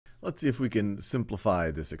Let's see if we can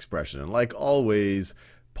simplify this expression. And like always,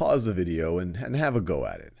 pause the video and have a go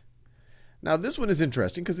at it. Now this one is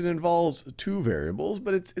interesting because it involves two variables,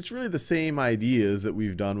 but it's really the same ideas that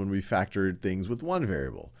we've done when we factored things with one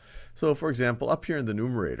variable. So for example, up here in the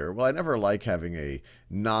numerator, well, I never like having a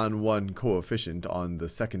non-1 coefficient on the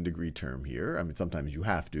second degree term here. I mean, sometimes you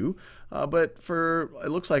have to, but it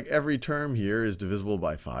looks like every term here is divisible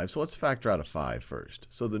by 5. So let's factor out a 5 first.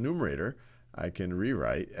 So the numerator I can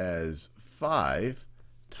rewrite as 5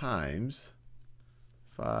 times,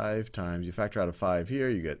 you factor out a 5 here,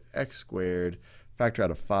 you get x squared. Factor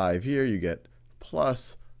out a 5 here, you get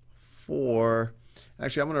plus 4.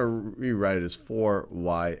 Actually, I'm going to rewrite it as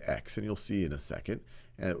 4yx, and you'll see in a second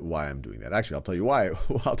why I'm doing that. Actually, I'll tell you why.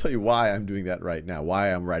 I'll tell you why I'm doing that right now.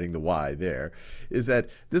 Why I'm writing the y there is that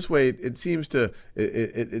this way it seems to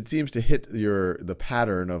hit the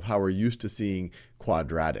pattern of how we're used to seeing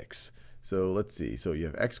quadratics. So let's see. So you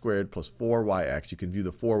have x squared plus 4yx. You can view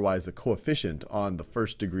the 4y as a coefficient on the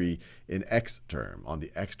first degree in x term, on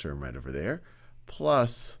the x term right over there,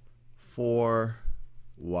 plus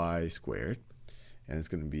 4y squared. And it's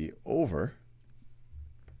going to be over.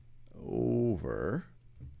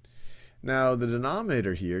 Now the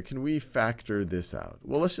denominator here, can we factor this out?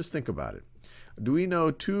 Well, let's just think about it. Do we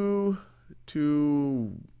know two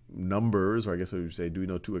numbers, or I guess I would say, do we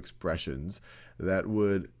know two expressions that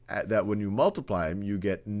when you multiply them, you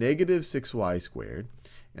get negative 6y squared,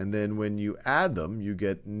 and then when you add them, you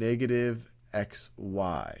get negative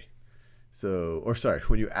xy.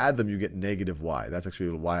 When you add them, you get negative y. That's actually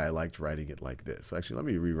why I liked writing it like this. So actually, let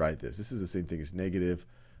me rewrite this. This is the same thing as negative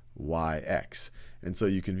yx. And so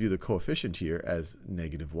you can view the coefficient here as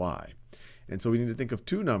negative y. And so we need to think of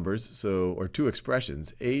two numbers, or two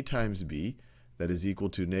expressions, a times b, that is equal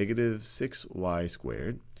to negative 6y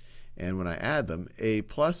squared. And when I add them, a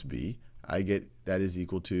plus b, I get that is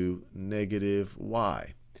equal to negative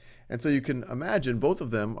y. And so you can imagine both of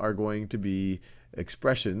them are going to be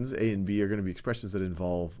expressions, a and b are going to be expressions that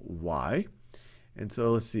involve y. And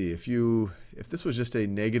so let's see, if this was just a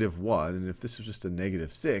negative 1 and if this was just a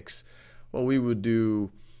negative 6, well, we would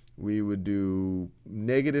do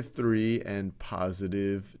negative 3 and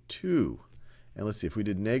positive 2. And let's see, if we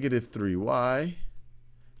did negative 3y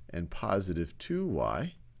and positive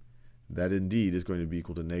 2y, that indeed is going to be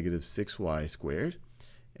equal to negative 6y squared.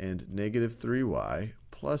 And negative 3y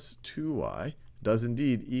plus 2y does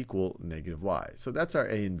indeed equal negative y. So that's our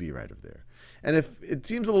a and b right over there. And if it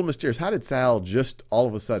seems a little mysterious, how did Sal just all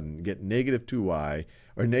of a sudden get negative 2y,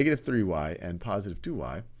 or negative 3y and positive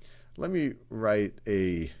 2y? Let me write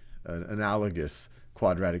an analogous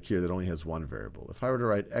quadratic here that only has one variable. If I were to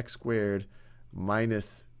write x squared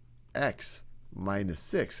minus x minus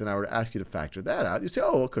 6, and I were to ask you to factor that out, you say,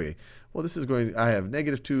 oh, okay, well, this is I have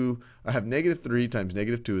negative 3 times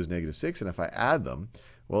negative 2 is negative 6, and if I add them,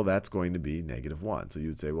 well, that's going to be negative 1. So you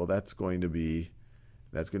would say, well, that's going to be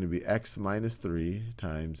x minus 3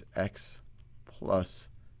 times x plus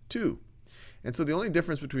 2. And so the only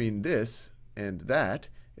difference between this and that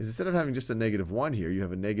is instead of having just a negative 1 here, you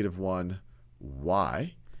have a negative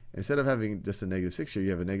 1y. Instead of having just a negative 6 here,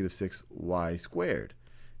 you have a negative 6y squared.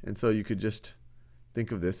 And so you could just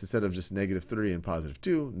think of this, instead of just negative 3 and positive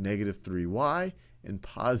 2, negative 3y and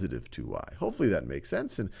positive 2y. Hopefully that makes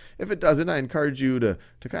sense. And if it doesn't, I encourage you to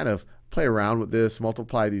kind of play around with this,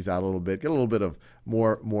 multiply these out a little bit, get a little bit of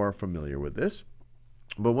more familiar with this.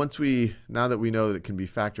 But now that we know that it can be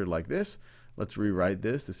factored like this, let's rewrite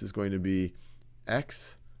this. This is going to be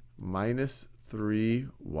x minus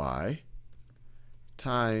 3y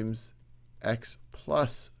times x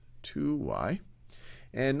plus 2y.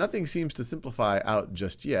 And nothing seems to simplify out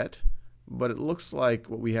just yet, but it looks like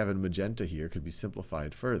what we have in magenta here could be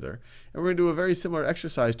simplified further. And we're going to do a very similar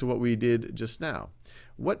exercise to what we did just now.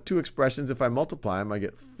 What two expressions, if I multiply them, I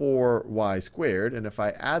get 4y squared, and if I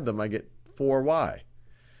add them, I get 4y. It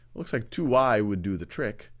looks like 2y would do the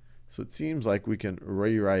trick. So it seems like we can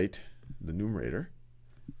rewrite the numerator.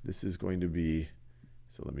 This is going to be,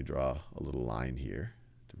 so let me draw a little line here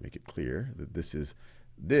to make it clear that this is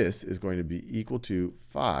going to be equal to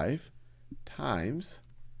 5 times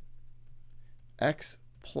x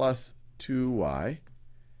plus 2y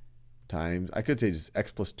times, I could say just x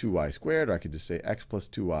plus 2y squared, or I could just say x plus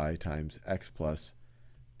 2y times x plus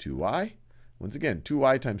 2y. Once again,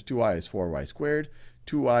 2y times 2y is 4y squared.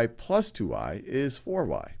 2y plus 2y is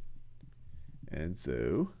 4y. And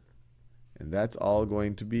that's all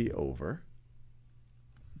going to be over.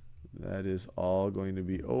 That is all going to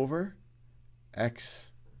be over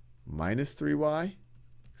x minus 3y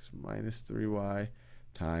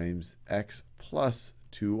times x plus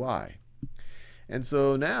 2y. And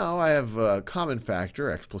so now I have a common factor,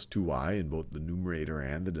 x plus 2y, in both the numerator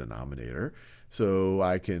and the denominator. So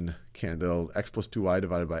I can cancel x plus 2y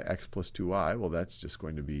divided by x plus 2y. Well, that's just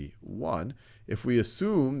going to be 1 if we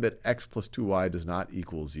assume that x plus 2y does not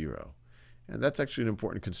equal 0. And that's actually an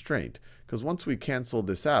important constraint, because once we cancel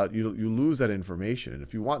this out, you lose that information. And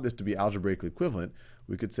if you want this to be algebraically equivalent,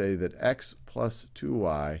 we could say that x plus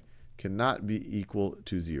 2y cannot be equal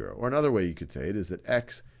to 0. Or another way you could say it is that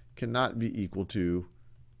x cannot be equal to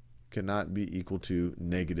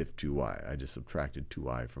negative 2y. I just subtracted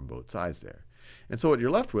 2y from both sides there. And so what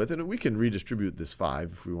you're left with, and we can redistribute this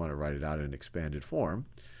 5 if we want to write it out in expanded form,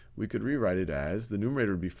 we could rewrite it as the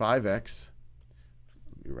numerator would be 5x.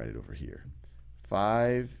 Let me write it over here.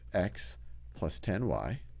 5x plus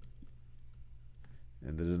 10y.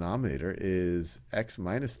 And the denominator is x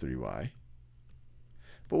minus 3y.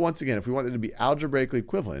 But once again, if we want it to be algebraically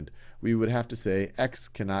equivalent, we would have to say x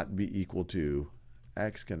cannot be equal to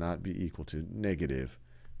negative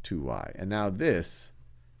 2y. And now this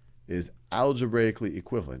is algebraically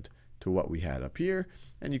equivalent to what we had up here.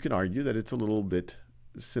 And you can argue that it's a little bit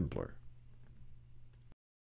simpler.